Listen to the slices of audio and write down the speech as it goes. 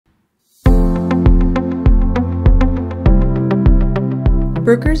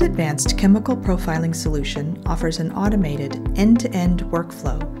Bruker's Advanced Chemical Profiling solution offers an automated end-to-end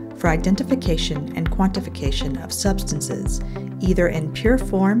workflow for identification and quantification of substances, either in pure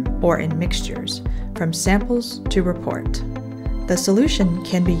form or in mixtures, from samples to report. The solution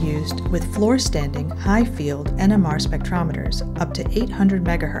can be used with floor-standing high-field NMR spectrometers up to 800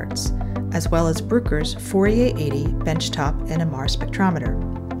 MHz, as well as Bruker's 4880 benchtop NMR spectrometer.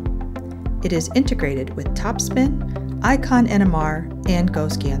 It is integrated with TopSpin, Icon NMR, and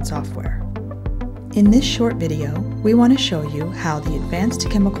GoScan software. In this short video, we want to show you how the Advanced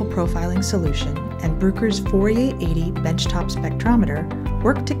Chemical Profiling solution and Bruker's 4880 benchtop spectrometer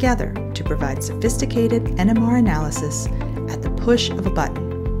work together to provide sophisticated NMR analysis at the push of a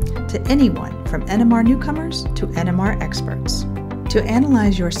button to anyone from NMR newcomers to NMR experts. To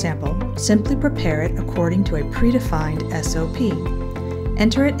analyze your sample, simply prepare it according to a predefined SOP.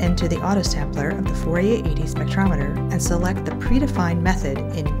 Enter it into the autosampler of the 4880 spectrometer and select the predefined method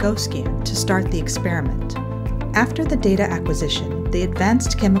in GoScan to start the experiment. After the data acquisition, the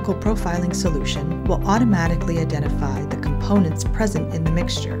Advanced Chemical Profiling solution will automatically identify the components present in the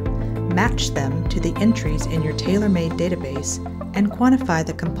mixture, match them to the entries in your tailor-made database, and quantify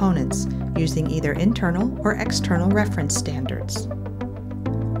the components using either internal or external reference standards.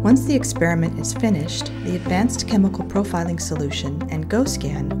 Once the experiment is finished, the Advanced Chemical Profiling solution and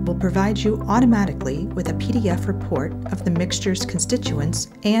GoScan will provide you automatically with a PDF report of the mixture's constituents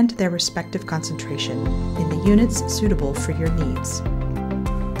and their respective concentration in the units suitable for your needs.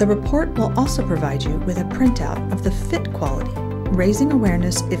 The report will also provide you with a printout of the fit quality, raising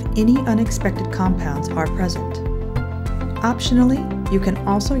awareness if any unexpected compounds are present. Optionally, you can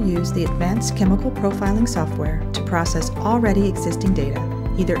also use the Advanced Chemical Profiling software to process already existing data,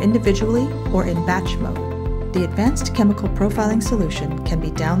 either individually or in batch mode. The Advanced Chemical Profiling solution can be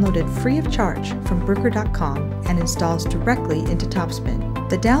downloaded free of charge from Bruker.com and installs directly into TopSpin.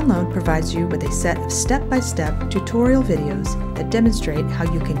 The download provides you with a set of step-by-step tutorial videos that demonstrate how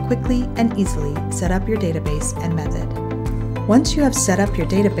you can quickly and easily set up your database and method. Once you have set up your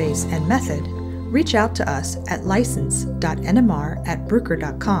database and method, reach out to us at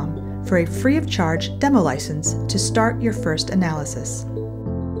license.nmr@bruker.com for a free of charge demo license to start your first analysis.